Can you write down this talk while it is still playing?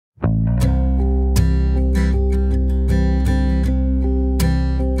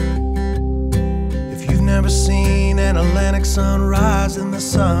an Atlantic sunrise and the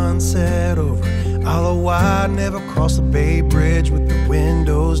sunset over Isle of Wight. Never crossed the Bay Bridge with the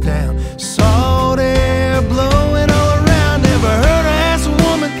windows down. Salt air blowing all around. Never heard her ask a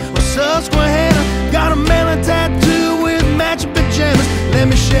woman or Susquehanna. Got a melon tattoo with matching pajamas. Let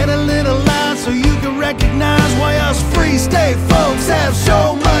me shed a little light so you can recognize why us free state folks have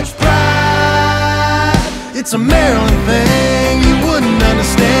so much pride. It's a Maryland thing you wouldn't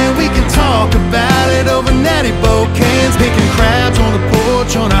understand. We can talk about it over natty boat cans, picking crabs on the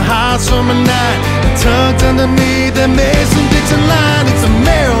porch on a hot summer night, and tucked underneath that Mason-Dixon line. It's a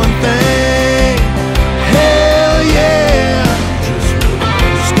Maryland